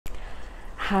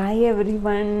Hi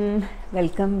everyone,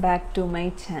 welcome back to my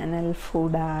channel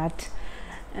Food Art.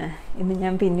 ഇന്ന്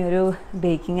ഞാൻ പിന്നെ ഒരു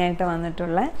ബേക്കിംഗ് ആയിട്ട്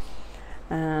വന്നിട്ടുള്ള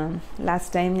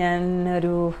ലാസ്റ്റ് ടൈം ഞാൻ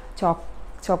ഒരു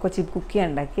ചോക്കോ ചിപ്പ് കുക്കി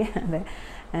ഉണ്ടാക്കി. അത്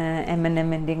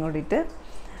M&Mൻ്റെയും കൂടിയിട്ട്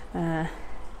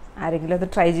ആരെങ്കിലും അത്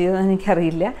ട്രൈ ചെയ്തതെന്ന്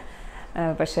എനിക്കറിയില്ല.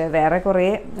 പക്ഷേ വേറെ കുറേ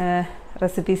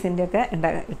റെസിപ്പീസിൻ്റെയൊക്കെ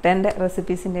ഇട്ടേൻ്റെ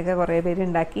റെസിപ്പീസിൻ്റെയൊക്കെ കുറേ പേര്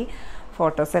ഉണ്ടാക്കി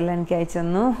ഫോട്ടോസ് എല്ലാം എനിക്ക് അയച്ചു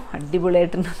തന്നു.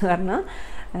 അടിപൊളിയായിട്ടുണ്ടെന്ന് പറഞ്ഞു.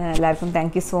 എല്ലാവർക്കും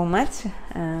താങ്ക് യു സോ മച്ച്.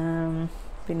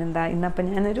 പിന്നെന്താ, ഇന്നപ്പം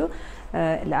ഞാനൊരു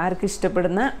എല്ലാവർക്കും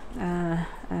ഇഷ്ടപ്പെടുന്ന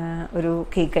ഒരു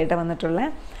കേക്കായിട്ട് വന്നിട്ടുള്ള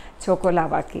ചോക്കോ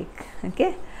ലാവ കേക്ക്. ഓക്കെ,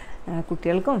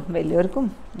 കുട്ടികൾക്കും വലിയവർക്കും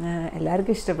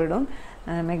എല്ലാവർക്കും ഇഷ്ടപ്പെടും.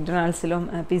 മെക്ഡൊണാൾഡ്സിലും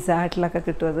പിസ്സ ഹട്ടിലൊക്കെ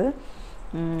കിട്ടും. അത്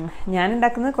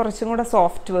ഞാനുണ്ടാക്കുന്നത് കുറച്ചും കൂടെ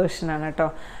സോഫ്റ്റ് വേർഷനാണ് കേട്ടോ.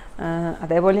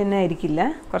 അതേപോലെ തന്നെ ആയിരിക്കില്ല,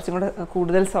 കുറച്ചും കൂടെ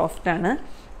കൂടുതൽ സോഫ്റ്റാണ്.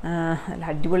 നല്ല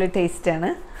അടിപൊളി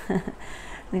ടേസ്റ്റാണ്.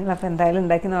 നിങ്ങളപ്പോൾ എന്തായാലും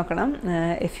ഉണ്ടാക്കി നോക്കണം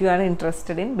if you are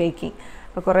interested in baking.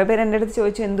 അപ്പോൾ കുറേ പേര് എൻ്റെ അടുത്ത്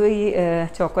ചോദിച്ചു എന്തോ ഈ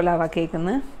ചോക്കോ ലാവ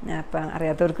കേക്കെന്ന്. അപ്പം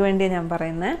അറിയാത്തവർക്ക് വേണ്ടിയാണ് ഞാൻ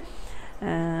പറയുന്നത്.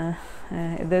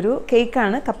 ഇതൊരു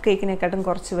കേക്കാണ്, കപ്പ് കേക്കിനെക്കാട്ടും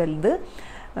കുറച്ച് വലുത്.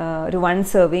 ഒരു 1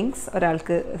 സെർവിങ്സ്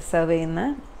ഒരാൾക്ക് സെർവ് ചെയ്യുന്ന.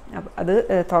 അത്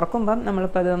തുറക്കുമ്പം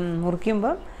നമ്മളിപ്പോൾ അത്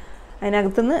മുറിക്കുമ്പം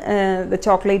അതിനകത്തുനിന്ന് the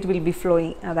chocolate will be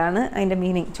flowing. അതാണ് അതിൻ്റെ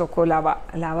മീനിങ്. ചോക്കോ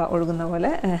ലാവ ഒഴുകുന്ന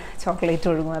പോലെ ചോക്ലേറ്റ്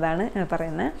ഒഴുകും, അതാണ്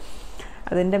പറയുന്നത്.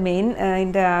 അതിൻ്റെ മെയിൻ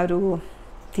അതിൻ്റെ ആ ഒരു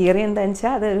തിയറി എന്താണെന്ന്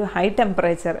വെച്ചാൽ അതൊരു high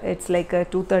temperature, it's like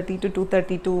 230 to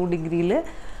 232 ഡിഗ്രിയിൽ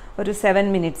ഒരു 7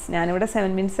 മിനിറ്റ്സ്. ഞാനിവിടെ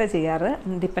 7 മിനിറ്റ്സാണ് ചെയ്യാറ്,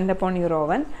 ഡിപ്പെൻഡ് അപ്പോൺ യുവർ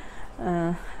ഓവൻ.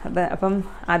 അത് അപ്പം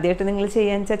ആദ്യമായിട്ട് നിങ്ങൾ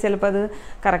ചെയ്യാന്ന് വെച്ചാൽ ചിലപ്പോൾ അത്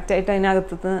കറക്റ്റായിട്ട്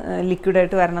അതിനകത്ത്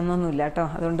ലിക്വിഡായിട്ട് വരണം എന്നൊന്നുമില്ല കേട്ടോ.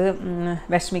 അതുകൊണ്ട്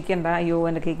വിഷമിക്കേണ്ട, അയ്യോ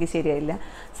എൻ്റെ കേക്ക് ശരിയായില്ല,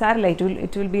 സാറില്ല.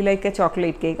 It will be like A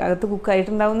chocolate cake. അകത്ത്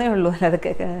കുക്കായിട്ടുണ്ടാവുന്നേ ഉള്ളൂ, അല്ലാതെ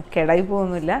കേടായി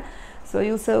പോകുന്നില്ല. So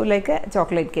you serve like A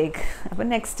chocolate cake. അപ്പം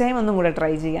നെക്സ്റ്റ് ടൈം ഒന്നും കൂടെ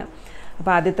ട്രൈ ചെയ്യാം.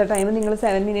 അപ്പോൾ ആദ്യത്തെ ടൈം നിങ്ങൾ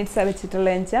 7 മിനിറ്റ്സാണ്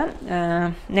വെച്ചിട്ടുള്ളതെന്ന് വെച്ചാൽ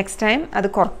നെക്സ്റ്റ് ടൈം അത്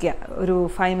കുറയ്ക്കുക, ഒരു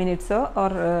 5 മിനിറ്റ്സോ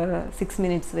ഓർ 6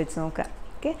 മിനിറ്റ്സ് വെച്ച് നോക്കുക.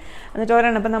 ഓക്കെ, എന്നിട്ട്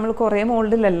ഒരെണ്ണം ഇപ്പം നമ്മൾ കുറേ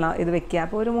മോൾഡിലല്ല ഇത് വെക്കുക.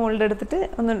 അപ്പോൾ ഒരു മോൾഡ് എടുത്തിട്ട്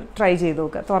ഒന്ന് ട്രൈ ചെയ്ത്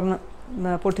നോക്കുക, തുറന്ന്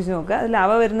പൊട്ടിച്ച് നോക്കുക. അത്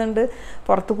ലാവ വരുന്നുണ്ട്,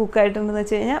 പുറത്ത് കുക്കായിട്ടുണ്ടെന്ന്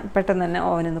വെച്ച് കഴിഞ്ഞാൽ പെട്ടെന്ന് തന്നെ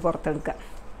ഓവനിൽ നിന്ന് പുറത്തെടുക്കുക.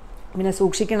 പിന്നെ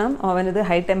സൂക്ഷിക്കണം, ഓവൻ ഇത്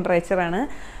ഹൈ ടെമ്പറേച്ചറാണ്.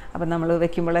 അപ്പം നമ്മൾ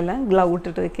വെക്കുമ്പോഴെല്ലാം ഗ്ലൗ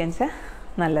ഇട്ടിട്ട് വെക്കുകയെന്ന് വെച്ചാൽ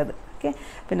നല്ലത്. ഓക്കെ,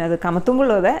 പിന്നെ അത്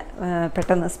കമത്തുമ്പോഴും അതെ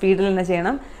പെട്ടെന്ന് സ്പീഡിൽ തന്നെ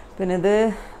ചെയ്യണം. പിന്നെ ഇത്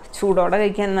ചൂടോടെ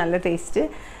കഴിക്കാൻ നല്ല taste.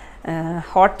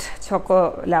 Hot choco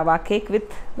lava cake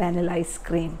വിത്ത് വാനില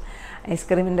ഐസ്ക്രീം.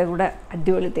 ഐസ്ക്രീമിൻ്റെ കൂടെ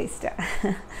അടിപൊളി ടേസ്റ്റാണ്.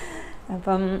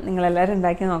 അപ്പം നിങ്ങളെല്ലാവരും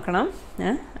ഉണ്ടാക്കി നോക്കണം.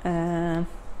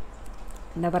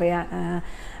 എന്താ പറയുക,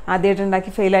 ആദ്യമായിട്ട്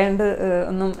ഉണ്ടാക്കി ഫെയിലായതുകൊണ്ട്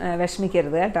ഒന്നും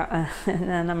വിഷമിക്കരുത് കേട്ടോ.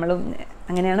 നമ്മളും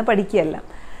അങ്ങനെയാണ് പഠിക്കുകയല്ല.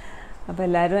 അപ്പോൾ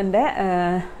എല്ലാവരും എൻ്റെ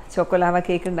ചോക്കോ ലാവ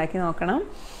കേക്ക് ഉണ്ടാക്കി നോക്കണം.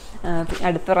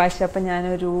 അടുത്ത പ്രാവശ്യം അപ്പം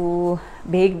ഞാനൊരു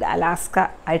ബേക്ക്ഡ് അലാസ്ക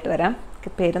ആയിട്ട് വരാം.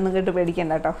 പേരൊന്നും കേട്ട്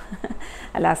പേടിക്കണ്ട കേട്ടോ.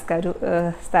 അലാസ്ക ഒരു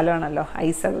സ്ഥലമാണല്ലോ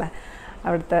ഐസുള്ള,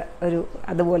 അവിടുത്തെ ഒരു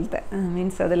അതുപോലത്തെ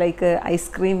മീൻസ് അത് like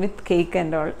ice cream with cake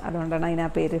and all. അതുകൊണ്ടാണ് അതിനാ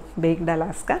പേര് ബേക്ക്ഡ്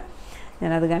അലാസ്ക.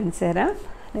 ഞാനത് കാണിച്ചു തരാം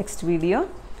നെക്സ്റ്റ് വീഡിയോ.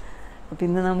 അപ്പോൾ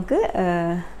ഇന്ന് നമുക്ക്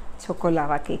ചോക്കോ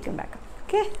ലാവ കേക്ക് ഉണ്ടാക്കാം.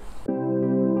 ഓക്കെ,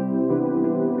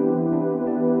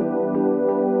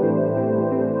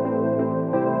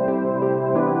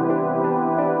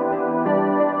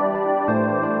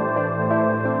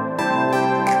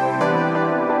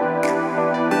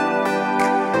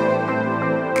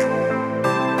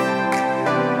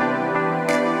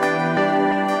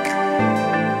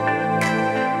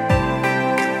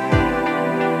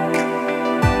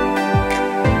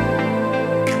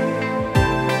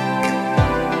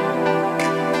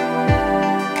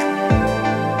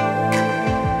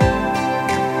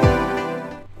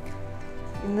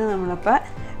 നമ്മളപ്പോൾ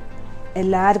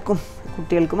എല്ലാവർക്കും,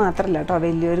 കുട്ടികൾക്ക് മാത്രമല്ല കേട്ടോ,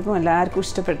 വലിയവർക്കും എല്ലാവർക്കും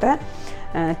ഇഷ്ടപ്പെട്ട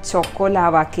ചോക്കോ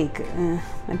ലാവ കേക്ക്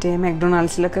മറ്റേ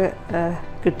മെക്ഡൊണാൾഡ്സിലൊക്കെ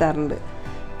കിട്ടാറുണ്ട്.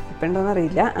 ഇപ്പം ഉണ്ടോയെന്ന്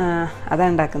അറിയില്ല. അതാണ്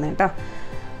ഉണ്ടാക്കുന്നത് കേട്ടോ.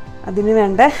 അതിന്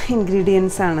വേണ്ട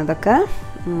ഇൻഗ്രീഡിയൻസ് ആണ് ഇതൊക്കെ.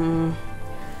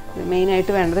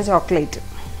 മെയിനായിട്ട് വേണ്ടത് ചോക്ലേറ്റ്.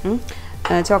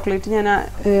 ചോക്ലേറ്റ് ഞാൻ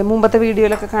മുമ്പത്തെ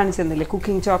വീഡിയോയിലൊക്കെ കാണിച്ചു തന്നില്ലേ,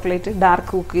 cooking chocolate,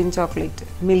 dark cooking chocolate.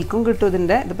 മിൽക്കും കിട്ടും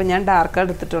ഇതിൻ്റെ. ഇതിപ്പോൾ ഞാൻ ഡാർക്കാണ്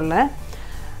എടുത്തിട്ടുള്ള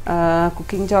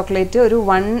കുക്കിംഗ് ചോക്ലേറ്റ്. ഒരു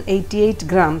 188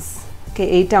 ഗ്രാംസ്. ഓക്കെ,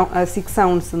 6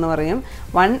 ഔൺസ് എന്ന് പറയും.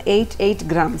 188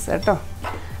 ഗ്രാംസ് കേട്ടോ.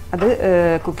 അത്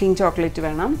കുക്കിംഗ് ചോക്ലേറ്റ്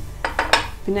വേണം.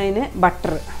 പിന്നെ അതിന്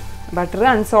ബട്ടർ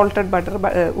അൺസോൾട്ടഡ് ബട്ടർ,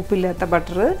 ഉപ്പില്ലാത്ത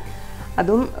ബട്ടർ.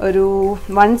 അതും ഒരു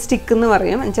 1 സ്റ്റിക്ക് എന്ന്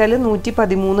പറയും. എന്നുവെച്ചാൽ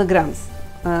 113 ഗ്രാംസ്.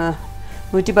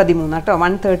 113 കേട്ടോ.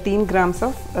 113 ഗ്രാംസ്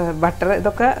ഓഫ് ബട്ടർ.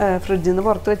 ഇതൊക്കെ ഫ്രിഡ്ജിൽ നിന്ന്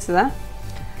പുറത്ത് വെച്ചതാണ്.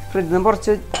 ഫ്രിഡ്ജിൽ നിന്ന്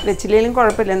പുറത്ത് വെച്ചില്ലെങ്കിലും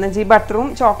കുഴപ്പമില്ല. എന്ന് വെച്ചാൽ ഈ ബട്ടറും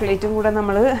ചോക്ലേറ്റും കൂടെ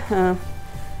നമ്മൾ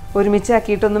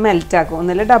ഒരുമിച്ചാക്കിയിട്ടൊന്ന് മെൽറ്റാക്കും.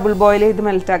 ഒന്നില്ല ഡബിൾ ബോയിൽ ചെയ്ത്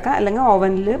മെൽറ്റാക്കാം, അല്ലെങ്കിൽ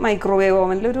ഓവനിൽ മൈക്രോവേവ്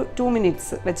ഓവനിൽ ഒരു 2 minutes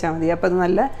വെച്ചാൽ മതി. അപ്പോൾ അത്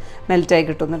നല്ല മെൽറ്റായി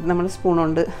കിട്ടും. എന്നിട്ട് നമ്മൾ സ്പൂൺ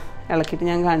കൊണ്ട് ഇളക്കിയിട്ട്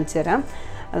ഞാൻ കാണിച്ചു തരാം.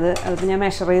 അതിപ്പോൾ ഞാൻ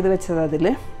മെഷർ ചെയ്ത് വെച്ചത് അതിൽ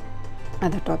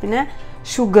അതട്ടോ. പിന്നെ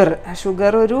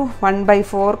ഷുഗർ ഒരു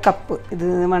 1/4 കപ്പ്. ഇത്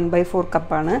 1/4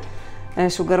 കപ്പാണ്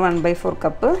ഷുഗർ. 1/4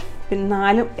 കപ്പ്. പിന്നെ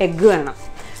 4 എഗ്ഗ് വേണം.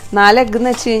 4 എഗ്ഗ്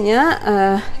എന്ന് വെച്ച് കഴിഞ്ഞാൽ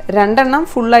 2 എണ്ണം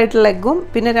ഫുള്ളായിട്ടുള്ള എഗ്ഗും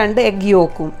പിന്നെ 2 എഗ്ഗ്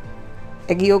യോക്കും.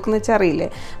 എഗ്ഗ് യോക്ക് എന്ന് വെച്ചാൽ അറിയില്ലേ,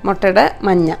 മുട്ടയുടെ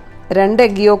മഞ്ഞ. 2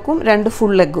 എഗ്ഗ് യോക്കും 2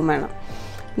 ഫുൾ എഗ്ഗും വേണം.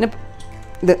 പിന്നെ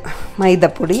ഇത്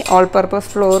മൈദപ്പൊടി, ഓൾ പർപ്പസ്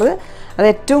ഫ്ലോർ, അത്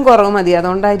ഏറ്റവും കുറവ് മതി.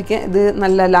 അതുകൊണ്ടായിരിക്കും ഇത്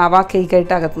നല്ല ലാവ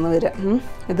കേക്കായിട്ട് അകത്തുനിന്ന് വരിക.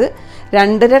 ഇത്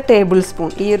 2.5 ടേബിൾ സ്പൂൺ.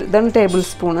 ഇതാണ് ടേബിൾ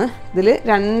സ്പൂണ്. ഇതിൽ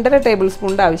 2.5 ടേബിൾ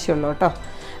സ്പൂണിൻ്റെ ആവശ്യമുള്ളൂ കേട്ടോ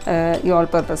ഈ ഓൾ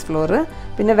പർപ്പസ് ഫ്ലോർ.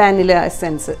 പിന്നെ വാനില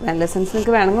എസെൻസ്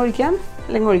നിങ്ങൾക്ക് വേണമെങ്കിൽ ഒഴിക്കാം,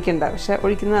 അല്ലെങ്കിൽ ഒഴിക്കണ്ട, പക്ഷേ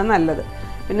ഒഴിക്കുന്നതാണ് നല്ലത്.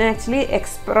 പിന്നെ ആക്ച്വലി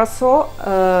എക്സ്പ്രസോ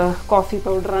കോഫി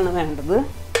പൗഡറാണ് വേണ്ടത്.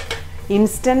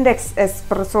 ഇൻസ്റ്റൻറ്റ്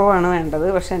എക്സ്പ്രസോ ആണ് വേണ്ടത്.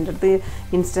 പക്ഷേ എൻ്റെ അടുത്ത്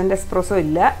ഇൻസ്റ്റൻറ്റ് എക്സ്പ്രസോ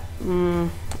ഇല്ല.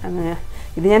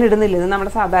 ഇത് ഞാൻ ഇടുന്നില്ല. ഇത്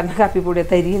നമ്മുടെ സാധാരണ കാപ്പിപ്പൊടി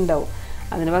തരി ഉണ്ടാവും.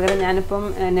 അതിന് പകരം ഞാനിപ്പം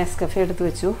നെസ്കഫെ എടുത്ത്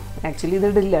വെച്ചു. ആക്ച്വലി ഇത്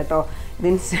ഇടില്ല കേട്ടോ, ഇത്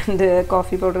ഇൻസ്റ്റൻറ്റ്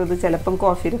കോഫി പൗഡർ. ഇത് ചിലപ്പം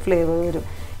കോഫിയുടെ ഫ്ലേവർ വരും.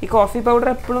 ഈ കോഫി പൗഡർ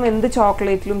എപ്പോഴും എന്ത്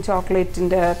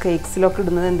ചോക്ലേറ്റിൻ്റെ കേക്ക്സിലൊക്കെ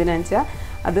ഇടുന്നത് എന്തിനാണെന്ന് വെച്ചാൽ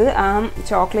അത് ആ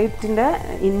ചോക്ലേറ്റിൻ്റെ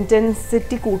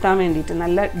ഇൻറ്റൻസിറ്റി കൂട്ടാൻ വേണ്ടിയിട്ട്,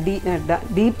 നല്ല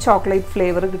ഡീപ്പ് ചോക്ലേറ്റ്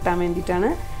ഫ്ലേവർ കിട്ടാൻ വേണ്ടിയിട്ടാണ്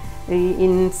ഈ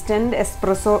ഇൻസ്റ്റൻറ്റ്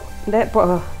എസ്പ്രസോൻ്റെ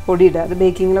പൊടി ഇടുക. അത്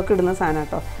ബേക്കിങ്ങിലൊക്കെ ഇടുന്ന സാധനം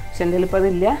കേട്ടോ. പക്ഷെ എൻ്റെ ഇപ്പോൾ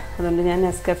അതില്ല. അതുകൊണ്ട് ഞാൻ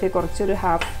നെസ്കഫെ കുറച്ചൊരു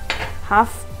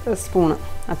ഹാഫ് സ്പൂണ്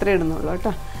അത്രേ ഇടുന്നുള്ളൂ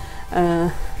കേട്ടോ.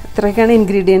 ഇത്രയൊക്കെയാണ്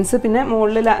ഇൻഗ്രീഡിയൻസ്. പിന്നെ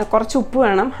മുകളിൽ കുറച്ച് ഉപ്പ്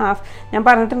വേണം. ഞാൻ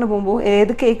പറഞ്ഞിട്ടുണ്ട് മുമ്പ്,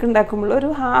 ഏത് കേക്ക് ഉണ്ടാക്കുമ്പോഴും ഒരു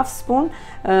 1/2 സ്പൂൺ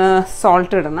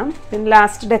സോൾട്ട് ഇടണം. പിന്നെ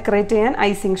ലാസ്റ്റ് ഡെക്കറേറ്റ് ചെയ്യാൻ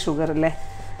ഐസിങ് ഷുഗർ അല്ലേ,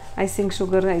 ഐസിങ്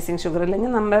ഷുഗർ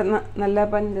അല്ലെങ്കിൽ നല്ല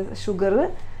ഷുഗർ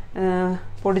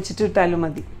പൊടിച്ചിട്ട് ഇട്ടാലും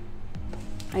മതി.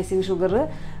 ഐസിങ് ഷുഗർ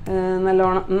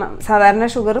നല്ലോണം, സാധാരണ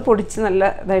ഷുഗർ പൊടിച്ച് നല്ല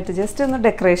ഇതായിട്ട് ജസ്റ്റ് ഒന്ന്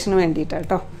ഡെക്കറേഷന് വേണ്ടിയിട്ടാണ്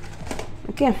കേട്ടോ.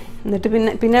 ഓക്കെ. എന്നിട്ട്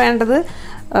പിന്നെ വേണ്ടത്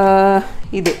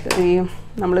ഈ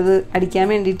നമ്മളിത് അടിക്കാൻ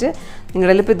വേണ്ടിയിട്ട്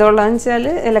നിങ്ങളുടെ ഇപ്പോൾ ഇതുള്ളതെന്ന് വെച്ചാൽ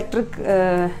ഇലക്ട്രിക്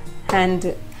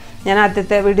ഹാൻഡ്. ഞാൻ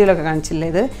ആദ്യത്തെ വീഡിയോയിലൊക്കെ കാണിച്ചില്ലേ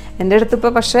ഇത്. എൻ്റെ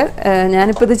അടുത്തിപ്പോൾ പക്ഷേ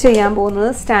ഞാനിപ്പോൾ ഇത് ചെയ്യാൻ പോകുന്നത്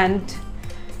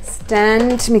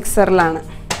സ്റ്റാൻഡ് മിക്സറിലാണ്.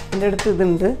 എൻ്റെ അടുത്ത്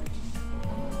ഇതുണ്ട്.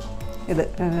 ഇത്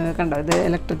കണ്ടോ, ഇത്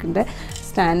ഇലക്ട്രിക്കിൻ്റെ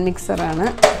സ്റ്റാൻഡ് മിക്സറാണ്.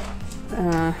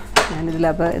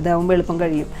 ഞാനിതിലപ്പോൾ ഇതാവുമ്പോൾ എളുപ്പം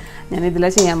കഴിയും.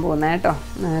 ഞാനിതിലാണ് ചെയ്യാൻ പോകുന്നത് കേട്ടോ.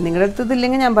 നിങ്ങളുടെ അടുത്ത്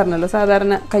ഇതില്ലെങ്കിൽ ഞാൻ പറഞ്ഞല്ലോ,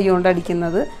 സാധാരണ കൈ കൊണ്ട്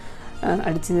അടിക്കുന്നത്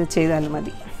അടിച്ച് ചെയ്താലും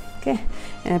മതി. ഓക്കെ.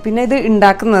 പിന്നെ ഇത്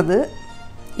ഉണ്ടാക്കുന്നത്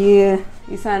ഈ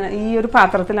സാധനം ഈ ഒരു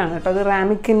പാത്രത്തിലാണ് കേട്ടോ. അത്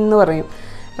റാമിക്കിൻ എന്ന് പറയും.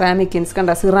 റാമിക്കിൻസ്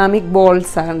കണ്ടോ, സിറാമിക്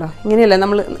ബോൾസാണ് കണ്ടോ. ഇങ്ങനെയല്ല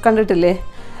നമ്മൾ കണ്ടിട്ടില്ലേ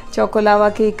ചോക്കോലാവ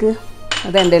കേക്ക്.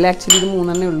 അത് എൻ്റെ കയ്യിൽ ആക്ച്വലി ഇത്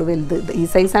 3 ഉള്ളൂ വലുത്. ഈ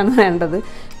സൈസാണ് വേണ്ടത്.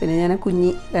 പിന്നെ ഞാൻ കുഞ്ഞി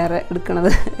വേറെ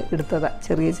എടുത്തതാണ്.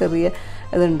 ചെറിയ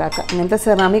ഇത് ഉണ്ടാക്കാം. ഇങ്ങനത്തെ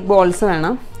സെറാമിക് ബോൾസ്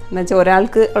വേണം. എന്നുവെച്ചാൽ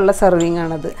ഒരാൾക്ക് ഉള്ള സെർവിങ്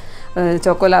ആണത്.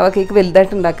 ചോക്കോലാവ കേക്ക്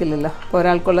വലുതായിട്ട് ഉണ്ടാക്കില്ലല്ലോ, അപ്പോൾ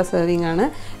ഒരാൾക്കുള്ള സെർവിങ് ആണ്.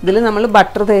 ഇതിൽ നമ്മൾ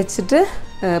ബട്ടർ തേച്ചിട്ട്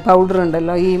പൗഡർ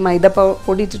ഉണ്ടല്ലോ, ഈ മൈദ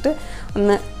പൊടി ഇട്ടിട്ട്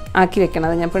ഒന്ന് ആക്കി വെക്കണം.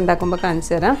 അത് ഞാൻ ഇപ്പോൾ ഉണ്ടാക്കുമ്പോൾ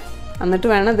കാണിച്ചു തരാം. എന്നിട്ട്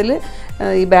വേണം ഇതിൽ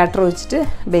ഈ ബാറ്റർ ഒഴിച്ചിട്ട്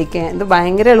ബേക്ക് ചെയ്യാൻ. ഇത്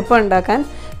ഭയങ്കര എളുപ്പം ഉണ്ടാക്കാൻ,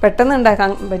 പെട്ടെന്ന്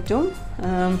ഉണ്ടാക്കാൻ പറ്റും.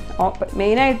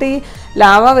 മെയിനായിട്ട് ഈ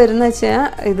ലാവ വരുന്ന വെച്ചാൽ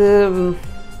ഇത്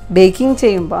ബേക്കിംഗ്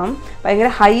ചെയ്യുമ്പം ഭയങ്കര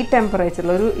ഹൈ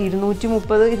ടെമ്പറേച്ചറിൽ ഒരു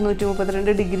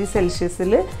 230-232 ഡിഗ്രി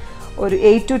സെൽഷ്യസിൽ ഒരു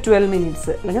 8 to 12 minutes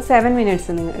അല്ലെങ്കിൽ 7 minutes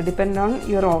depend on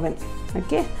your oven.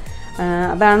 Okay.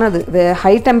 അതാണത്.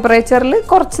 High ടെമ്പറേച്ചറിൽ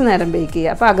കുറച്ച് നേരം ബേക്ക്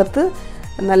ചെയ്യുക. അപ്പോൾ അകത്ത്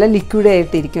നല്ല ലിക്വിഡ്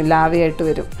ആയിട്ടിരിക്കും, ലാവയായിട്ട്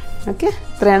വരും. ഓക്കെ.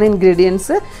 ഇത്രയാണ്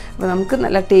ഇൻഗ്രീഡിയൻസ്. അപ്പോൾ നമുക്ക്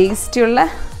നല്ല ടേസ്റ്റിയുള്ള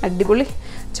അടിപൊളി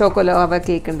ചോക്കോലാവ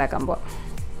കേക്ക് ഉണ്ടാക്കാൻ പോവാം.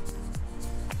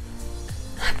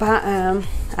 അപ്പോൾ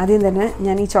ആദ്യം തന്നെ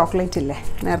ഞാൻ ഈ ചോക്ലേറ്റ് ഇല്ലേ,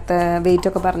 നേരത്തെ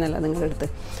വെയിറ്റൊക്കെ പറഞ്ഞല്ലോ നിങ്ങളുടെ അടുത്ത്,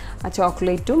 ആ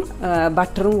ചോക്ലേറ്റും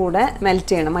ബട്ടറും കൂടെ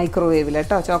മെൽറ്റ് ചെയ്യണം മൈക്രോവേവിൽ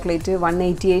കേട്ടോ. Chocolate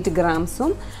 188 grams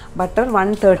butter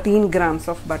 113 grams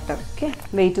of butter. Okay.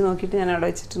 Wait നോക്കിയിട്ട് ഞാൻ അവിടെ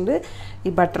വെച്ചിട്ടുണ്ട്.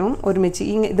 ഈ ബട്ടറും ഒരുമിച്ച്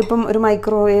ഇതിപ്പം ഒരു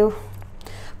മൈക്രോവേവ്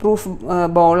പ്രൂഫ്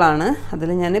ബൗളാണ്. അതിൽ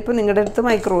ഞാനിപ്പോൾ നിങ്ങളുടെ അടുത്ത്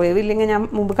മൈക്രോവേവ് ഇല്ലെങ്കിൽ ഞാൻ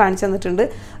മുമ്പ് കാണിച്ചു തന്നിട്ടുണ്ട്.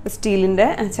 സ്റ്റീലിൻ്റെ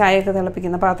ചായയൊക്കെ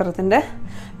തിളപ്പിക്കുന്ന പാത്രത്തിൻ്റെ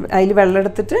അതിൽ വെള്ളം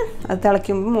എടുത്തിട്ട് അത്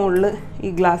തിളയ്ക്കുമ്പോൾ മുകളിൽ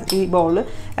ഈ ബൗൾ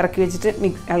ഇറക്കി വെച്ചിട്ട്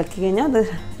ഇളക്കി കഴിഞ്ഞാൽ അത്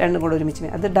രണ്ടും കൂടെ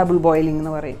ഒരുമിച്ച് അത് ഡബിൾ ബോയിലിംഗ്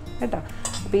എന്ന് പറയും കേട്ടോ.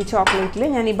 അപ്പോൾ ഈ ചോക്ലേറ്റിൽ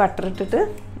ഞാൻ ഈ ബട്ടർ ഇട്ടിട്ട്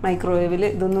മൈക്രോവേവിൽ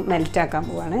ഇതൊന്ന് മെൽറ്റാക്കാൻ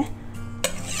പോവാണ്.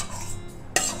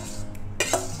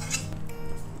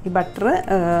 ഈ ബട്ടർ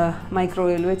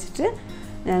മൈക്രോവേവിൽ വെച്ചിട്ട്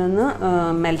ഞാനൊന്ന്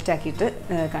മെൽറ്റാക്കിയിട്ട്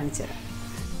കാണിച്ചു തരാം.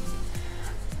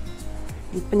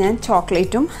 ഇപ്പം ഞാൻ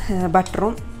ചോക്ലേറ്റും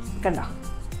ബട്ടറും കണ്ടോ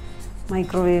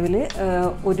മൈക്രോവേവിൽ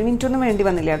 1 minute ഒന്നും വേണ്ടി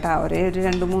വന്നില്ല കേട്ടോ. ഒരു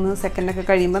 2-3 സെക്കൻഡൊക്കെ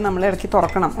കഴിയുമ്പോൾ നമ്മൾ ഇടയ്ക്ക്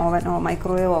തുറക്കണം.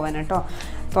 മൈക്രോവേവ് ഓവൻ കേട്ടോ.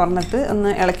 തുറന്നിട്ട് ഒന്ന്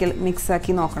ഇളക്കി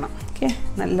മിക്സാക്കി നോക്കണം. ഓക്കെ.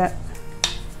 നല്ല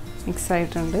മിക്സ്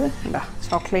ആയിട്ടുണ്ട്. എന്താ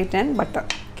ചോക്ലേറ്റ് ആൻഡ് ബട്ടർ.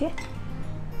 ഓക്കെ,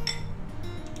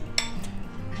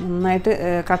 നന്നായിട്ട്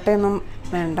കട്ടയൊന്നും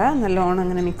വേണ്ട, നല്ലോണം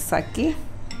ഇങ്ങനെ മിക്സാക്കി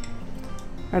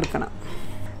എടുക്കണം.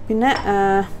 പിന്നെ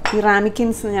ഈ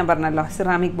റാമിക്കിൻസ് ഞാൻ പറഞ്ഞല്ലോ,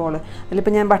 സിറാമിക് ബോൾ,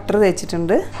 അതിലിപ്പോൾ ഞാൻ ബട്ടർ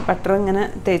തേച്ചിട്ടുണ്ട്. ബട്ടർ ഇങ്ങനെ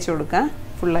തേച്ച് കൊടുക്കുക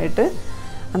ഫുള്ളായിട്ട്.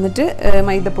 എന്നിട്ട്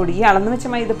മൈദപ്പൊടി, ഈ അളന്ന് വെച്ച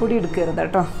മൈദപ്പൊടി എടുക്കരുത്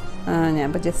കേട്ടോ.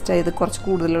 ഞാനിപ്പോൾ ജസ്റ്റ് ഇത് കുറച്ച്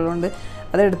കൂടുതലുള്ളതുകൊണ്ട്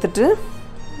അതെടുത്തിട്ട്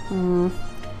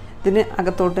ഇതിന്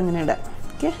അകത്തോട്ട് ഇങ്ങനെ ഇടുക.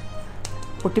 Okay,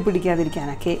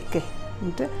 പൊട്ടിപ്പിടിക്കാതിരിക്കാനാണ് cake.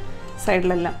 എന്നിട്ട്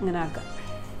സൈഡിലെല്ലാം ഇങ്ങനെ ആക്കുക,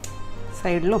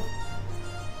 സൈഡിലും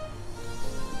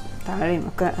താഴെയും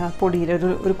ഒക്കെ പൊടിയിൽ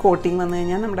ഒരു കോട്ടിങ് വന്നു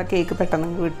കഴിഞ്ഞാൽ നമ്മുടെ കേക്ക് പെട്ടെന്ന്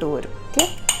വിട്ടു പോരും. ഓക്കെ,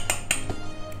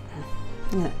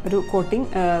 ഇങ്ങനെ ഒരു coating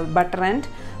butter and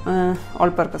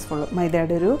all purpose full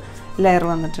മൈദയുടെ ഒരു ലെയർ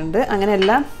വന്നിട്ടുണ്ട്. അങ്ങനെ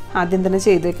എല്ലാം ആദ്യം തന്നെ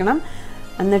ചെയ്ത് വെക്കണം.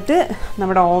 എന്നിട്ട്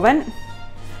നമ്മുടെ ഓവൻ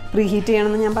പ്രീ ഹീറ്റ്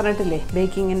ചെയ്യണമെന്ന് ഞാൻ പറഞ്ഞിട്ടില്ലേ,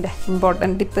 ബേക്കിങ്ങിൻ്റെ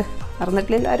ഇമ്പോർട്ടൻറ്റ് ടിപ്പ്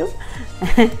അറിഞ്ഞിട്ടില്ല ആരും.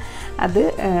 അത്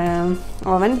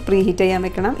ഓവൻ പ്രീ ഹീറ്റ് ചെയ്യാൻ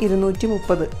വെക്കണം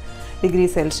 230 ഡിഗ്രി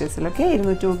സെൽഷ്യസിലൊക്കെ.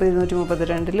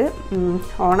 230-232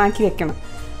 ഓണാക്കി വെക്കണം.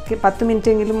 ഓക്കെ, 10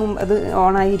 മിനിറ്റെങ്കിലും അത്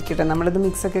ഓണായിരിക്കട്ടെ. നമ്മളിത്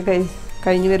മിക്സൊക്കെ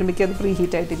കഴിഞ്ഞ് വരുമ്പോഴേക്കും അത് പ്രീ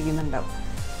ഹീറ്റ് ആയിട്ടിരിക്കുന്നുണ്ടാവും.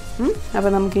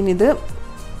 അപ്പോൾ നമുക്കിനി ഇത്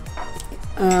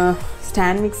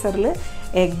സ്റ്റാൻഡ് മിക്സറിൽ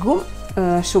എഗ്ഗും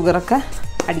ഷുഗറൊക്കെ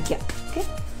അടിക്കാം. ഓക്കെ,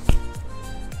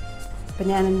 അപ്പോൾ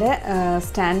ഞാനെൻ്റെ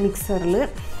സ്റ്റാൻഡ്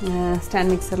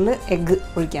മിക്സറിൽ എഗ്ഗ്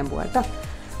ഒഴിക്കാൻ പോവാം കേട്ടോ.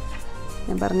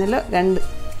 ഞാൻ പറഞ്ഞല്ലോ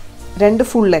രണ്ട്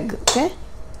ഫുൾ എഗ്ഗ്. ഓക്കെ,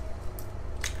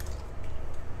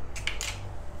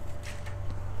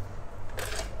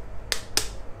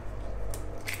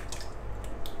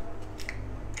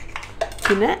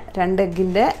 പിന്നെ 2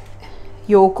 എഗ്ഗിൻ്റെ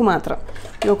യോക്ക്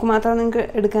മാത്രം നിങ്ങൾക്ക്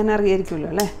എടുക്കാൻ അറിയായിരിക്കുമല്ലോ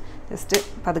അല്ലേ. ജസ്റ്റ്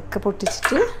പതുക്കെ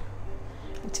പൊട്ടിച്ചിട്ട്,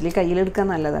 ആക്ച്വലി കയ്യിലെടുക്കാൻ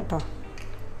നല്ലതാണ് കേട്ടോ.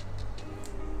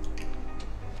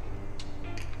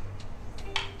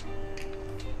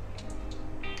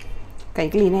 കൈ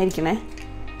ക്ലീനായിരിക്കണേ,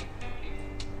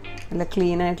 നല്ല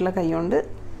ക്ലീനായിട്ടുള്ള കൈ കൊണ്ട്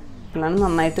ഇപ്പോഴാണ്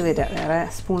നന്നായിട്ട് വരിക. വേറെ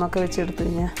സ്പൂണൊക്കെ വെച്ച് എടുത്തു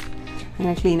കഴിഞ്ഞാൽ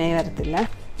അങ്ങനെ ക്ലീനായി വരത്തില്ല.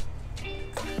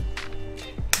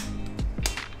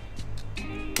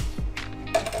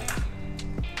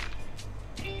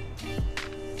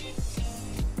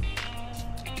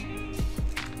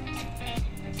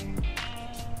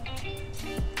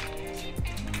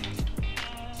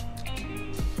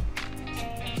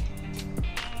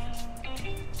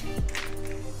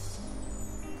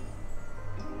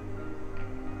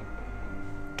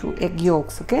 egg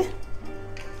yolks. ഓക്കെ,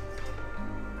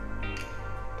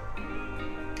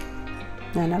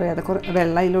 ഞാനറിയാതെ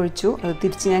വെള്ളം അതിലൊഴിച്ചു, അത്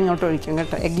തിരിച്ച് ഞാൻ ഇങ്ങോട്ട് ഒഴിക്കും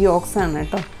കേട്ടോ. എഗ് യോക്സ് ആണ്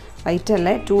കേട്ടോ, വൈറ്റ്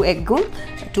അല്ലേ. 2 എഗ്ഗും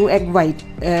 2 എഗ് വൈറ്റ്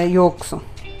യോക്സും.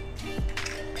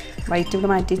 വൈറ്റ് ഇവിടെ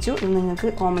മാറ്റി വെച്ചു. ഇത് നിങ്ങൾക്ക്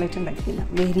ഓംലെറ്റ് ഉണ്ടാക്കിയില്ല,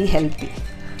 വെരി ഹെൽത്തി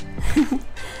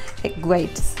എഗ്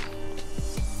വൈറ്റ്സ്.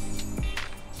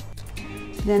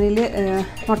 ഞാനിതിൽ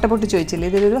മുട്ട പൊട്ടി ചോദിച്ചില്ലേ,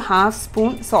 ഇതിലൊരു 1/2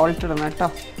 സ്പൂൺ സോൾട്ട് ഇടണം കേട്ടോ.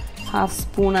 1/2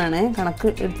 സ്പൂണാണ് കണക്ക്,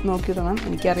 എടുത്ത് നോക്കിയിടണം.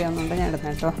 എനിക്കറിയാവുന്നുണ്ട് ഞാൻ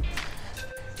ഇടുന്നത് കേട്ടോ.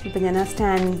 ഇപ്പം ഞാൻ ആ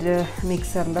സ്റ്റാൻഡ്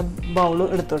മിക്സറിൻ്റെ ബൗൾ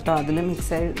എടുത്തു കേട്ടോ. അതിൽ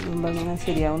മിക്സ് ആകുമ്പോൾ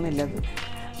ശരിയാവുന്നില്ല, അത്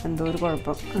എന്തോ ഒരു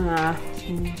കുഴപ്പം.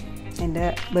 എൻ്റെ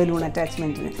ബലൂൺ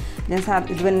അറ്റാച്ച്മെൻറ്റിന് ഞാൻ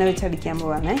ഇത് തന്നെ വെച്ച് അടിക്കാൻ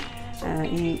പോവാണേ.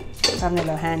 ഈ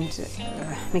പറഞ്ഞല്ലോ hand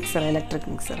mixer, electric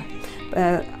mixer.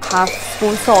 1/2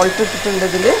 spoon salt ഇട്ടിട്ടുണ്ട്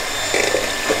ഇതിൽ.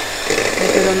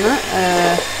 ഇതൊന്ന്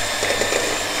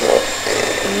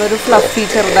ഒന്നൊരു ഫ്ലഫി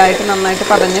ചെറുതായിട്ട് നന്നായിട്ട്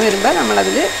പതഞ്ഞ് വരുമ്പോൾ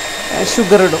നമ്മളതിൽ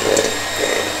ഷുഗർ ഇടും.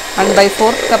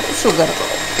 1/4 കപ്പ് ഷുഗർ.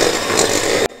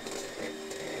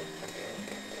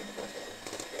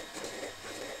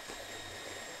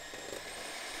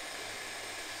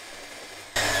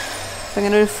 അപ്പോൾ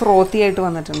ഇങ്ങനെ ഒരു ഫ്രോത്തി ആയിട്ട്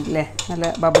വന്നിട്ടുണ്ടല്ലേ, നല്ല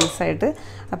ബബിൾസ് ആയിട്ട്.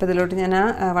 അപ്പോൾ ഇതിലോട്ട് ഞാൻ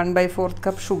 1/4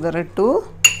 കപ്പ് ഷുഗർ ഇട്ടു.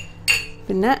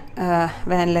 പിന്നെ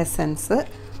വാനില എസൻസ്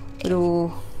ഒരു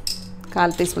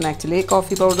 1/4 ടീസ്പൂൺ. ആക്ച്വലി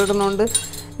കോഫി പൗഡർ ഇടുന്നതുകൊണ്ട്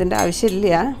ഇതിൻ്റെ ആവശ്യമില്ല,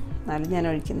 എന്നാലും ഞാൻ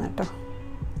ഒഴിക്കുന്ന കേട്ടോ.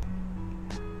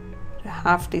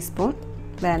 1/2 ടീസ്പൂൺ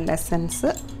വാനില എസൻസ്.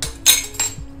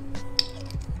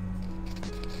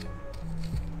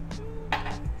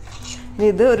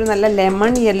 ഇത് ഒരു നല്ല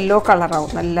ലെമൺ യെല്ലോ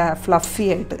കളറാവും, നല്ല ഫ്ലഫി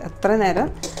ആയിട്ട്. അത്ര നേരം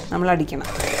നമ്മൾ അടിക്കണം.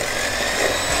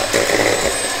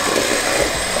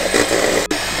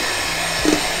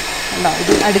 ഉണ്ടോ,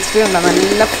 ഇത് അടിച്ചിട്ട് കണ്ടോ,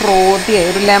 നല്ല ഫ്രോത്തിയായി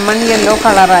ഒരു ലെമൺ യെല്ലോ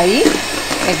കളറായി.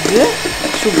 എഗ്ഗ്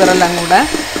ഷുഗറെല്ലാം കൂടെ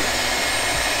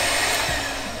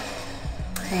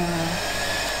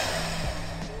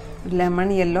ലെമൺ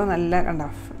യെല്ലോ നല്ല കണ്ടോ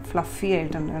ഫ്ലഫി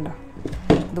ആയിട്ടുണ്ട് കണ്ടോ.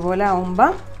 ഇതുപോലെ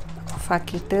ആവുമ്പോൾ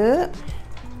ഓഫാക്കിയിട്ട്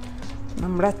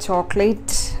നമ്മുടെ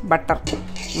ചോക്ലേറ്റ് ബട്ടർ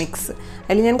മിക്സ്,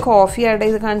 അതിൽ ഞാൻ കോഫി ആഡ്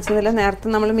ചെയ്ത് കാണിച്ചതില്ല, നേരത്തെ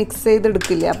നമ്മൾ മിക്സ്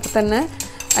ചെയ്തെടുക്കില്ലേ, അപ്പോൾ തന്നെ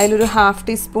അതിലൊരു 1/2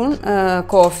 ടീസ്പൂൺ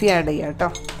കോഫി ആഡ് ചെയ്യുക കേട്ടോ.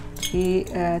 ഈ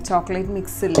ചോക്ലേറ്റ്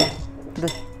മിക്സില്ലേ ഇത്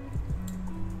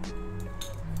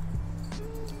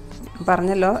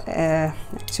പറഞ്ഞല്ലോ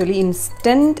ആക്ച്വലി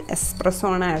ഇൻസ്റ്റൻറ്റ് എസ്പ്രസ്സോ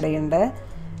ആണ് ആഡ് ചെയ്യേണ്ടത്.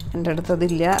 എൻ്റെ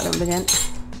അടുത്തതില്ല, അതുകൊണ്ട് ഞാൻ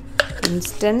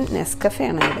ഇൻസ്റ്റൻറ്റ് നെസ്കഫേ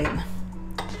ആണ് ആഡ് ചെയ്യുന്നത്.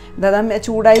 ഇതാ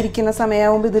ചൂടായിരിക്കുന്ന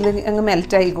സമയമാകുമ്പോൾ ഇതിൽ അങ്ങ്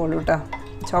മെൽറ്റ് ആയിക്കോളൂ കേട്ടോ.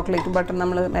 ചോക്ലേറ്റ് ബട്ടർ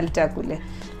നമ്മൾ മെൽറ്റ് ആക്കൂലേ.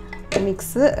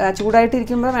 മിക്സ്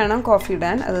ചൂടായിട്ടിരിക്കുമ്പോൾ വേണം കോഫി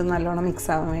ഇടാൻ, അത് നല്ലോണം മിക്സ്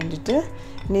ആവാൻ വേണ്ടിയിട്ട്.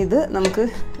 ഇനി ഇത് നമുക്ക്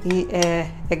ഈ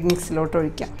എഗ് മിക്സിലോട്ട്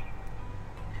ഒഴിക്കാം.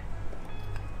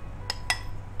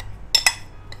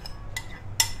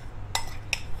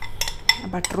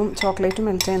 ബട്ടറും ചോക്ലേറ്റും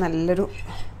മെൽറ്റായി നല്ലൊരു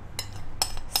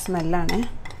സ്മെല്ലാണ്.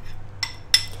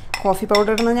 കോഫി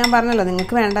പൗഡർ ഇടുന്നത് ഞാൻ പറഞ്ഞല്ലോ,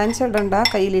 നിങ്ങൾക്ക് വേണ്ടാന്ന് വെച്ചാൽ ഇടണ്ട,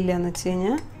 കയ്യിലില്ലയെന്ന് വെച്ച്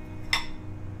കഴിഞ്ഞാൽ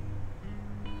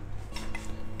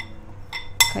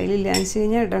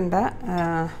ഇടണ്ട.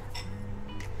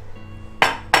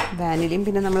 വാനിലയും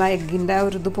പിന്നെ നമ്മൾ ആ എഗ്ഗിൻ്റെ ആ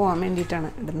ഒരു ഇത് പോകാൻ വേണ്ടിയിട്ടാണ്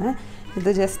ഇടുന്നത്. ഇത്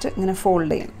ജസ്റ്റ് ഇങ്ങനെ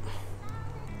ഫോൾഡ് ചെയ്യണം.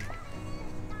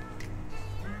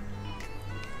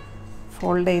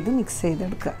 ഫോൾഡ് ചെയ്ത് മിക്സ്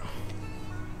ചെയ്തെടുക്കുക.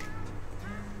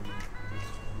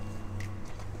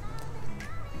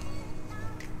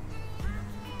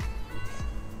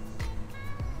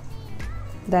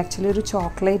 ഇത് ആക്ച്വലി ഒരു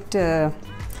ചോക്ലേറ്റ്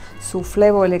സൂഫ്ലെ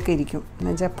പോലെയൊക്കെ ഇരിക്കും.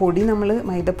 എന്നുവെച്ചാൽ പൊടി നമ്മൾ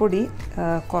മൈദപ്പൊടി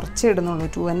കുറച്ചേ ഇടുന്നുള്ളൂ,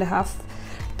 2.5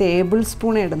 ടേബിൾ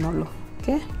സ്പൂണേ ഇടുന്നുള്ളൂ.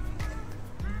 ഓക്കെ,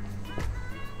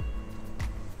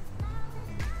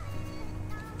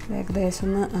 ഏകദേശം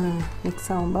ഒന്ന്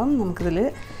മിക്സ് ആകുമ്പം നമുക്കിതിൽ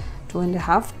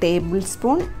 2.5 table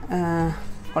spoon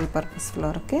all purpose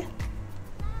floor. Okay,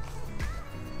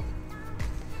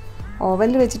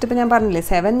 ഓവനിൽ വെച്ചിട്ട് ഇപ്പോൾ ഞാൻ പറഞ്ഞില്ലേ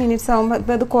 7 മിനിറ്റ്സ് ആകുമ്പോൾ,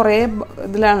 ഇപ്പോൾ ഇത് കുറേ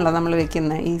ഇതിലാണല്ലോ നമ്മൾ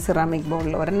വെക്കുന്നത് ഈ സിറാമിക്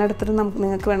ബൗളിൽ. ഒരെണ്ണം എടുത്തിട്ട്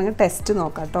നിങ്ങൾക്ക് വേണമെങ്കിൽ ടെസ്റ്റ്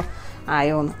നോക്കാം കേട്ടോ,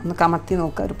 ആയോന്ന് ഒന്ന് കമത്തി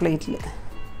നോക്കുക ഒരു പ്ലേറ്റിൽ.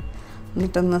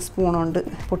 എന്നിട്ടൊന്ന് സ്പൂൺ കൊണ്ട്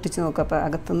പൊട്ടിച്ച് നോക്കുക, അപ്പോൾ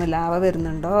അകത്തുനിന്ന് ലാവ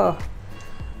വരുന്നുണ്ടോ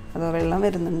അതോ വെള്ളം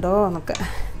വരുന്നുണ്ടോ എന്നൊക്കെ.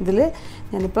 ഇതിൽ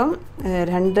ഞാനിപ്പം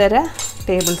 2.5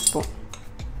 ടേബിൾ സ്പൂൺ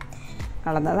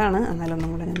അളന്നതാണ്, എന്നാലും ഒന്നും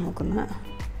കൂടെ ഞാൻ നോക്കുന്ന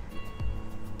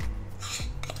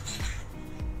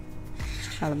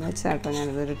അളന്ന് വെച്ചാൽ കേട്ടോ.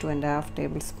 ഞാനിതൊരു 2.5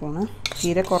 ടേബിൾ സ്പൂണ്,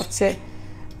 തീരെ കുറച്ച്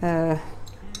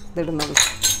ഇതിടുന്നുള്ളൂ.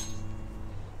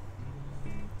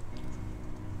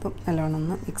 അപ്പം നല്ലോണം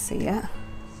ഒന്ന് മിക്സ് ചെയ്യുക.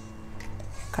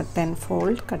 Cut and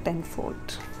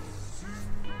fold.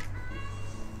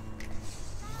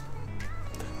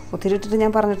 ഒത്തിരി ഇട്ടിട്ട്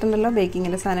ഞാൻ പറഞ്ഞിട്ടുണ്ടല്ലോ,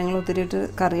 ബേക്കിങ്ങിൻ്റെ സാധനങ്ങൾ ഒത്തിരി ഇട്ട്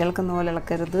കറികൾക്കൊന്നും പോലെ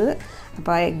ഇളക്കരുത്.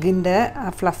 അപ്പോൾ ആ എഗ്ഗിൻ്റെ ആ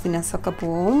ഫ്ലഫിനെസ്സൊക്കെ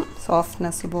പോവും,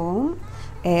 സോഫ്റ്റ്നെസ് പോവും,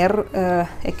 എയർ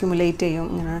അക്യുമുലേറ്റ് ചെയ്യും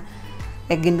ഇങ്ങനെ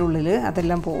എഗ്ഗിൻ്റെ ഉള്ളിൽ,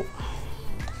 അതെല്ലാം പോവും.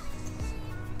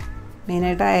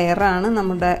 മെയിനായിട്ട് ആ എയറാണ്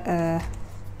നമ്മുടെ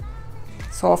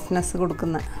സോഫ്റ്റ്നെസ്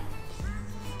കൊടുക്കുന്ന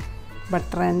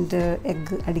ബട്ടർ ആൻഡ്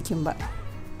എഗ്ഗ് അടിക്കുമ്പോൾ.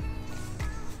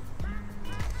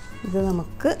 ഇത്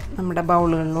നമുക്ക് നമ്മുടെ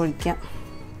ബൗളുകളിൽ ഒഴിക്കാം.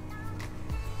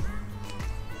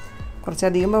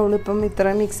 കുറച്ചധികം ബൗൾ, ഇപ്പം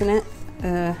ഇത്ര മിക്സിന്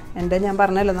എൻ്റെ ഞാൻ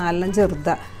പറഞ്ഞല്ലോ 4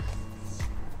 ചെറുതാണ്.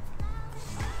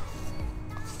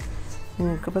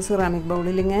 നിങ്ങൾക്കിപ്പോൾ സിറാമിക്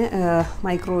ബൗളിലിങ്ങനെ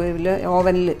മൈക്രോവേവിൽ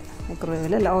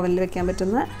ഓവനിൽ വെക്കാൻ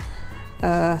പറ്റുന്ന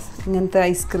ഇങ്ങനത്തെ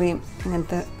ഐസ്ക്രീം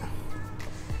ഇങ്ങനത്തെ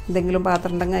എന്തെങ്കിലും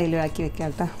പാത്രം ഉണ്ടെങ്കിൽ അതിൽ ആക്കി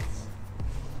വെക്കാം കേട്ടോ.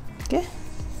 ഓക്കെ,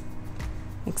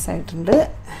 മിക്സ് ആയിട്ടുണ്ട്.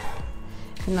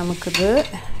 നമുക്കിത്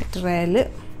ട്രേയിൽ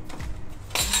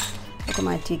ഒക്കെ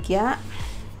മാറ്റി വയ്ക്കുക.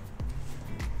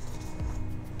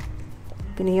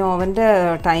 പിന്നെ ഈ ഓവൻ്റെ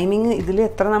ടൈമിങ് ഇതിൽ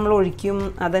എത്ര നമ്മൾ ഒഴിക്കും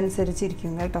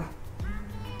അതനുസരിച്ചിരിക്കും കേട്ടോ.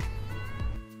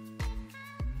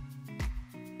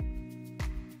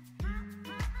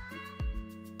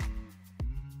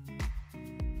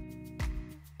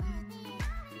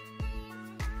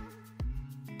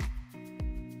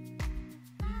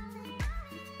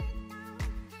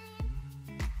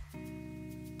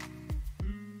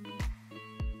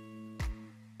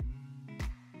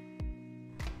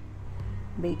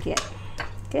 ബേക്ക് ചെയ്യാം.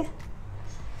 ഓക്കെ,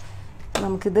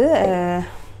 നമുക്കിത്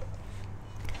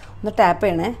ഒന്ന് ടാപ്പ്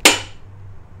ചെയ്യണേ.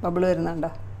 ബബിൾ വരുന്നുണ്ടോ,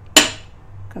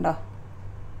 കണ്ടോ?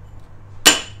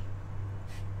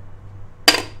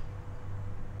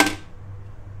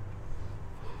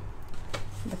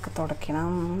 ഇതൊക്കെ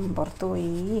തുടയ്ക്കണം, പുറത്ത്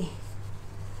പോയി.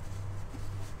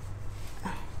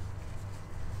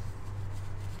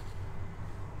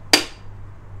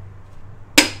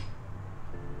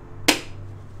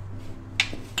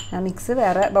 ആ മിക്സ്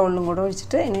വേറെ ബൗളിലും കൂടെ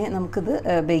ഒഴിച്ചിട്ട് ഇനി നമുക്കിത്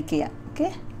ബേക്ക് ചെയ്യാം. ഓക്കെ,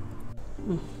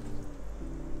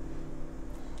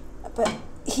 അപ്പോൾ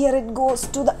here it goes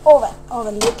to the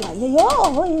ഓവനിലേക്ക്. അയ്യോ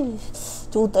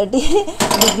 230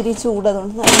 ഡിഗ്രി ചൂട്,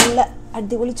 അതുകൊണ്ട് നല്ല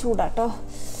അടിപൊളി ചൂടാട്ടോ.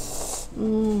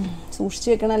 സൂക്ഷിച്ച്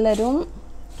വെക്കണം എല്ലാവരും.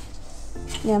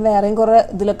 ഞാൻ വേറെയും കുറേ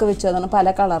ഇതിലൊക്കെ വെച്ചു, അതാണ് പല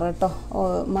കളർ കേട്ടോ.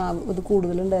 മാവ് ഇത്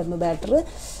കൂടുതലുണ്ടായിരുന്നു ബാറ്റർ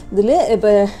ഇതിൽ.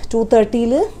 ഇപ്പോൾ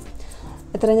 230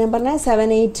 എത്ര ഞാൻ പറഞ്ഞ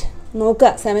 7-8 നോക്കുക,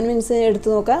 7 മിനിറ്റ്സ് എടുത്ത്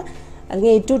നോക്കുക, അല്ലെങ്കിൽ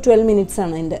 8 to 12 മിനിറ്റ്സ്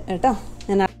ആണ് അതിൻ്റെ കേട്ടോ.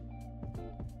 ഞാൻ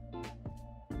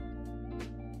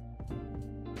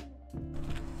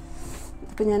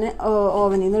ഇപ്പം ഞാൻ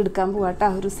ഓവനിൽ നിന്ന് എടുക്കാൻ പോകാട്ടോ.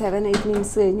 ഒരു 7-8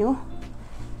 മിനിറ്റ്സ് കഴിഞ്ഞു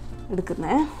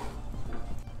എടുക്കുന്നേ.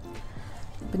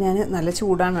 അപ്പം ഞാൻ നല്ല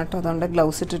ചൂടാണ് കേട്ടോ, അതുകൊണ്ട്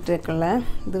ഗ്ലൗസ് ഇട്ടിട്ടേക്കുള്ള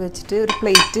ഇത് വെച്ചിട്ട് ഒരു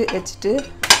പ്ലേറ്റ് വെച്ചിട്ട്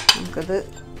നമുക്കത്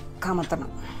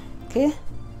കമത്തണം. ഓക്കെ,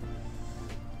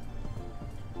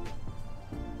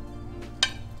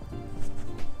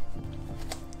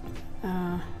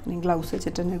 ഇനി ഗ്ലൗസ്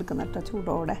വെച്ചിട്ട് തന്നെ എടുക്കുന്ന കേട്ടോ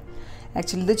ചൂടോടെ.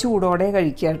 ആക്ച്വലി ഇത് ചൂടോടെ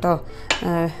കഴിക്കുക കേട്ടോ,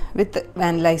 വിത്ത്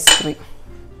വാനില ഐസ്ക്രീം.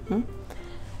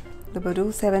 ഇതിപ്പോൾ ഒരു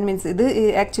 7 മിനിറ്റ്സ്. ഇത്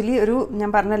ആക്ച്വലി ഒരു ഞാൻ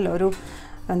പറഞ്ഞല്ലോ ഒരു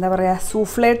എന്താ പറയുക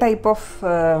സൂഫ്ലെ ടൈപ്പ് ഓഫ്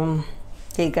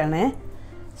കേക്കാണ്.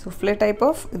 സൂഫ്ലെ ടൈപ്പ്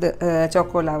ഓഫ് ഇത്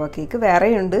ചോക്കോ ലാവ കേക്ക്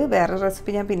വേറെയുണ്ട്. വേറെ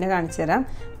റെസിപ്പി ഞാൻ പിന്നെ കാണിച്ചു തരാം.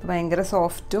 ഭയങ്കര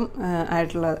സോഫ്റ്റും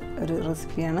ആയിട്ടുള്ള ഒരു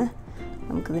റെസിപ്പിയാണ്.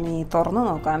 നമുക്കിതിനി തുറന്ന്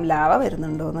നോക്കാം ലാവ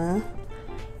വരുന്നുണ്ടോയെന്ന്.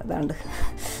 അതാണ്ട്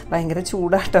ഭയങ്കര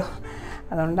ചൂടാട്ടോ,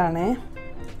 അതുകൊണ്ടാണേ.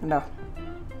 ഉണ്ടോ,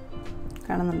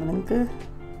 കാണുന്നുണ്ടോ നിങ്ങൾക്ക്?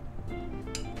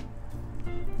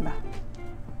 ഉണ്ടോ,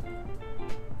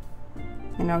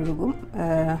 ഇങ്ങനെ ഒഴുകും.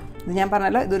 ഇത് ഞാൻ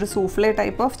പറഞ്ഞല്ലോ ഇതൊരു സൂഫ്ലെ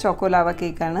ടൈപ്പ് ഓഫ് ചോക്കോ ലാവ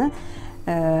കേക്കാണ്.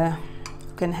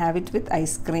 Can have it with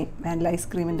ice cream, vanilla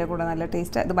ഐസ്ക്രീമിൻ്റെ കൂടെ നല്ല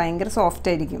ടേസ്റ്റ്. അത് ഭയങ്കര സോഫ്റ്റ്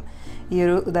ആയിരിക്കും ഈ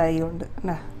ഒരു ഇതായതുകൊണ്ട്.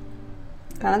 ഉണ്ടോ,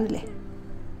 കാണുന്നില്ലേ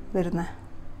വരുന്ന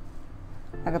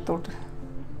അകത്തോട്ട്.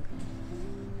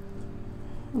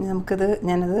 നമുക്കിത്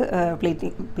ഞാനത്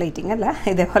പ്ലേറ്റിംഗ് അല്ല,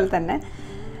 ഇതേപോലെ തന്നെ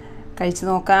കഴിച്ച്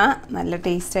നോക്കാം. നല്ല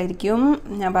ടേസ്റ്റ് ആയിരിക്കും.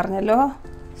 ഞാൻ പറഞ്ഞല്ലോ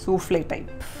സൂഫ്ലെ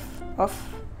ടൈപ്പ് ഓഫ്.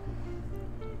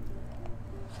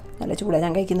 നല്ല ചൂടാണ്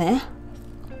ഞാൻ കഴിക്കുന്നേ.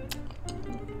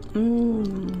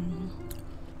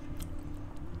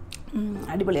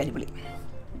 അടിപൊളി അടിപൊളി,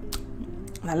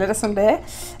 നല്ല രസമുണ്ട്.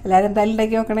 എല്ലാവരും എന്തായാലും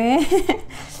ഉണ്ടാക്കി നോക്കണേ.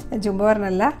 ചുമ്പ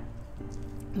പറഞ്ഞല്ല,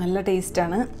 നല്ല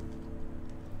ടേസ്റ്റാണ്.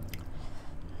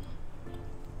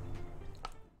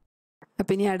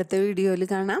 അപ്പം ഇനി അടുത്ത വീഡിയോയിൽ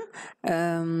കാണാം.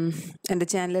 എൻ്റെ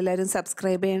ചാനൽ എല്ലാവരും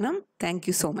സബ്സ്ക്രൈബ് ചെയ്യണം. Thank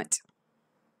you so much.